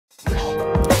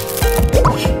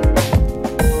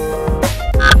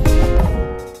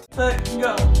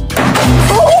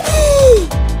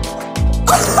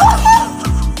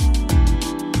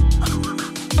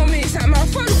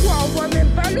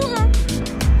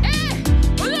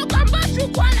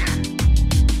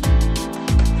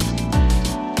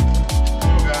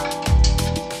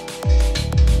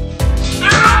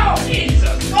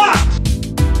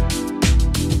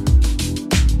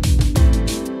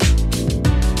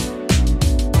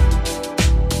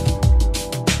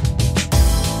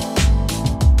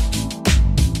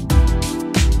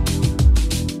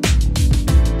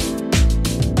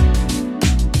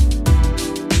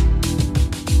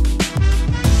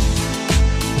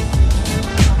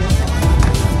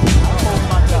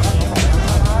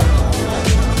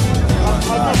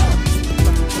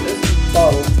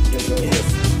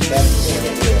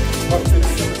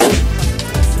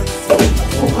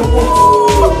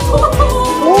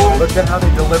Look at how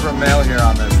they deliver mail here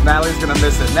on this. Natalie's gonna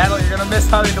miss it. Natalie, you're gonna miss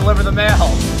how they deliver the mail.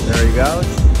 There he goes.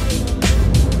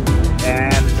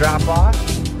 And drop off.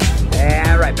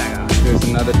 And right back on. Here's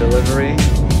another delivery.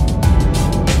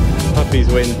 Puppy's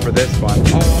waiting for this one.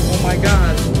 Oh my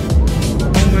god.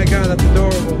 Oh my god, that's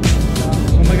adorable.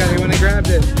 Oh my god, he went and grabbed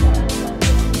it.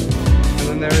 And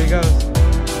then there he goes.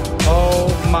 Oh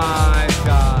my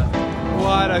god.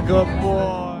 What a good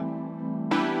boy.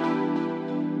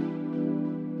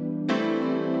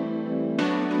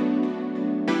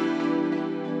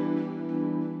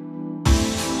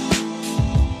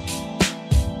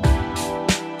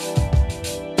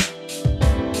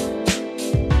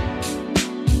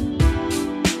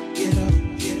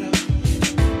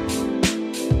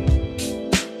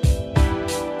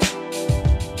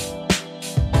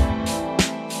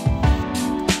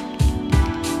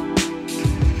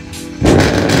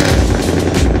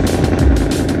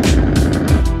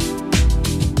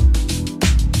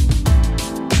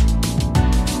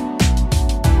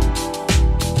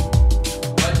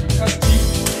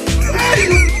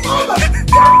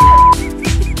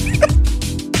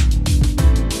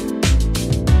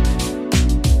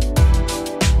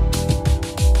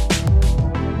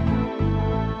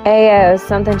 Ayo,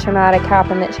 something traumatic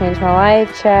happened that changed my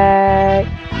life. Check.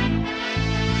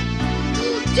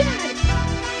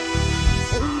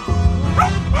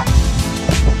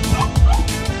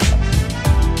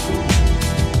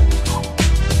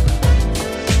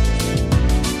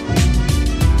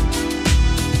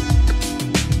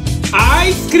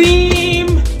 Ice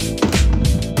cream,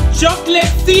 chocolate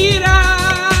syrup,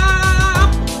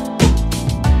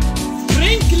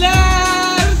 sprinklers.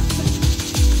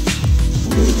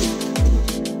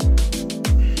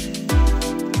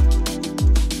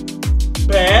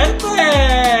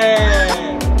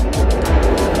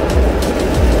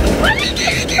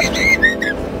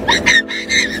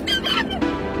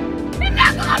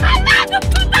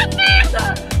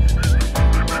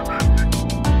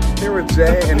 Here with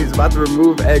Jay, and he's about to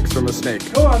remove eggs from a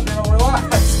snake. Come on, girl,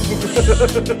 relax.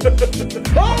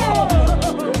 Oh!